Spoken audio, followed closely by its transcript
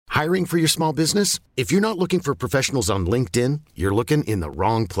Hiring for your small business? If you're not looking for professionals on LinkedIn, you're looking in the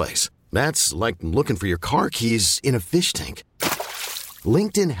wrong place. That's like looking for your car keys in a fish tank.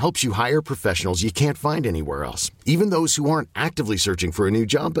 LinkedIn helps you hire professionals you can't find anywhere else, even those who aren't actively searching for a new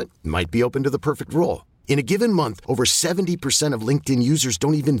job but might be open to the perfect role. In a given month, over 70% of LinkedIn users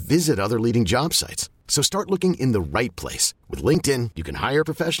don't even visit other leading job sites. So start looking in the right place. With LinkedIn, you can hire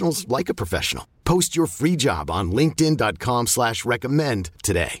professionals like a professional. Post your free job on linkedin.com/recommend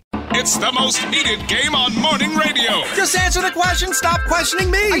today. It's the most heated game on morning radio. Just answer the question. Stop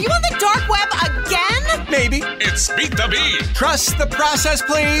questioning me. Are you on the dark web again? Maybe. It's Beat the Bee. Trust the process,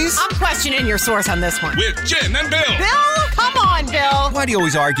 please. I'm questioning your source on this one. With Jen and Bill. Bill? Come on, Bill. Why do you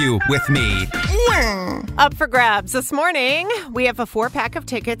always argue with me? Up for grabs this morning, we have a 4-pack of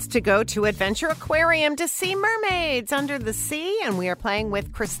tickets to go to Adventure Aquarium to see mermaids under the sea, and we are playing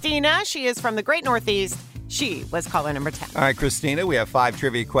with Christina. She is from the Great Northeast. She was caller number 10. All right, Christina, we have 5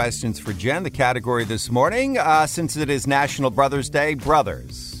 trivia questions for Jen. The category this morning, since it is National Brothers Day,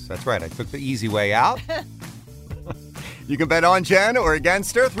 brothers. That's right, I took the easy way out. You can bet on Jen or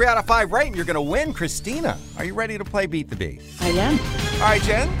against her. 3 out of 5 right, and you're going to win. Christina, are you ready to play Beat the Bee? I am. All right,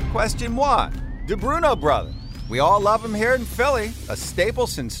 Jen, question 1. The Bruno brothers. We all love them here in Philly. A staple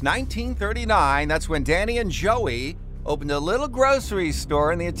since 1939. That's when Danny and Joey opened a little grocery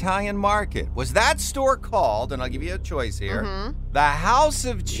store in the Italian market. Was that store called, and I'll give you a choice here, the House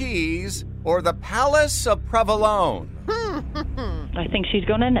of Cheese or the Palace of Provolone? I think she's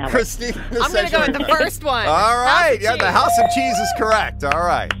going to know. Christina, I'm going to go with the first one. All right. Yeah, the House of Cheese is correct. All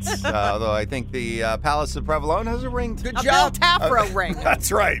right. Although I think the Palace of Provolone has a ring. Good job. A Bill Tafro ring.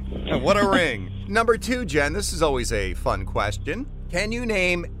 That's right. What a ring. Number 2, Jen, this is always a fun question. Can you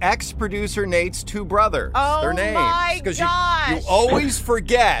name ex-producer Nate's 2 brothers? Oh, their names? my gosh. You always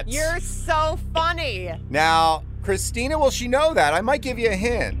forget. You're so funny. Now, Christina, will she know that? I might give you a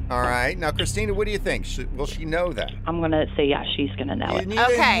hint. All right. Now, Christina, what do you think? Will she know that? I'm going to say, yeah, she's going to know it.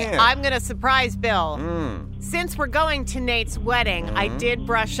 Okay, I'm going to surprise Bill. Since we're going to Nate's wedding, I did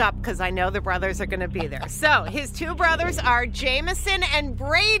brush up because I know the brothers are going to be there. So his 2 brothers are Jameson and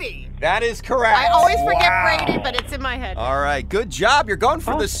Brady. That is correct. I always forget Brady, but it's in my head. All right. Good job. You're going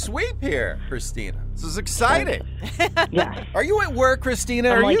for the sweep here, Christina. This is exciting. Yes. Are you at work, Christina?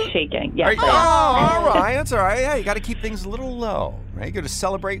 I'm shaking. Yes. All right. That's all right. Yeah, you got to keep things a little low, right? You got to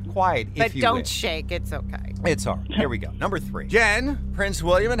celebrate quiet if you But don't wish. shake. It's okay. It's all right. Here we go. Number 3. Jen, Prince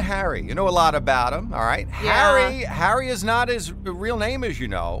William and Harry. You know a lot about him, all right? Yeah. Harry is not his real name, as you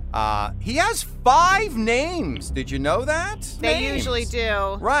know. He has 5 names. Did you know that? They usually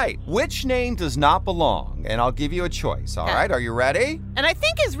do. Right. Which name does not belong? And I'll give you a choice, all right? Are you ready? And I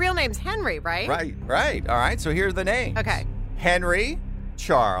think his real name's Henry, right? Right. All right. So here are the names. Okay. Henry,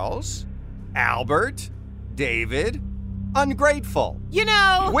 Charles, Albert, David, Ungrateful. You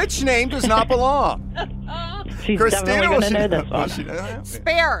know. Which name does not belong? She's definitely going to know this one.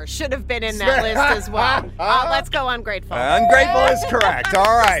 Spare should have been in that list as well. Let's go Ungrateful. Ungrateful is correct.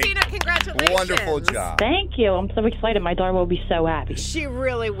 All right. Christina, congratulations. Wonderful job. Thank you. I'm so excited. My daughter will be so happy. She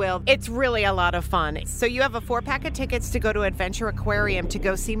really will. It's really a lot of fun. So you have a 4-pack of tickets to go to Adventure Aquarium to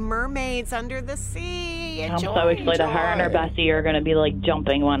go see mermaids under the sea. I'm so excited. Her and her bestie are going to be like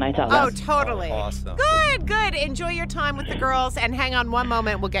jumping when I tell them. Oh, totally. Awesome. Good. Enjoy your time with the girls and hang on one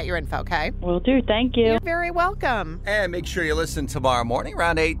moment. We'll get your info, okay? Will do. Thank you. You're very welcome. And make sure you listen tomorrow morning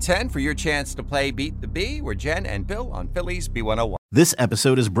around 8:10 for your chance to play Beat the Bee. We're Jen and Bill on Phillies B101. This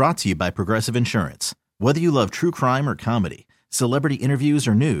episode is brought to you by Progressive Insurance. Whether you love true crime or comedy, celebrity interviews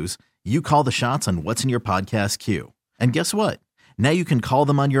or news, you call the shots on what's in your podcast queue. And guess what? Now you can call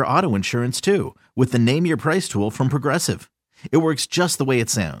them on your auto insurance too with the Name Your Price tool from Progressive. It works just the way it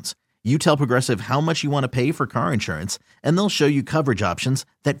sounds. You tell Progressive how much you want to pay for car insurance, and they'll show you coverage options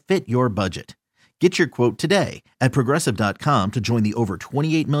that fit your budget. Get your quote today at Progressive.com to join the over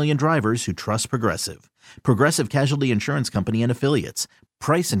 28 million drivers who trust Progressive. Progressive Casualty Insurance Company and Affiliates.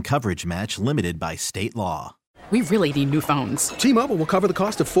 Price and coverage match limited by state law. We really need new phones. T-Mobile will cover the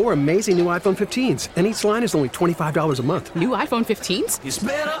cost of 4 amazing new iPhone 15s, and each line is only $25 a month. New iPhone 15s? It's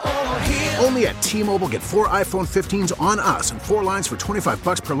better over here. Only at T-Mobile, get 4 iPhone 15s on us and 4 lines for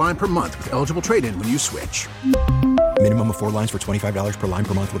 $25 per line per month with eligible trade-in when you switch. Minimum of 4 lines for $25 per line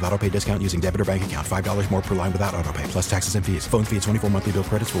per month with autopay discount using debit or bank account. $5 more per line without autopay, plus taxes and fees. Phone fee at 24 monthly bill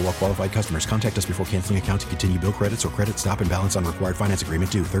credits for well-qualified customers. Contact us before canceling account to continue bill credits or credit stop and balance on required finance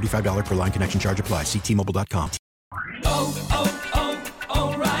agreement due. $35 per line connection charge applies. See T-Mobile.com.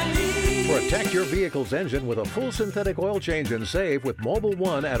 O'Reilly. For a Protect your vehicle's engine with a full synthetic oil change and save with Mobil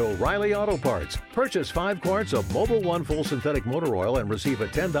 1 at O'Reilly Auto Parts. Purchase 5 quarts of Mobil 1 full synthetic motor oil and receive a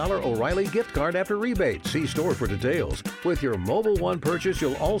 $10 O'Reilly gift card after rebate. See store for details. With your Mobil 1 purchase,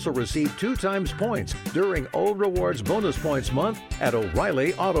 you'll also receive 2 times points during O Rewards Bonus Points Month at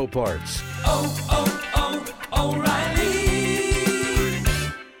O'Reilly Auto Parts. O'Reilly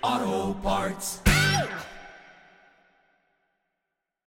Auto Parts.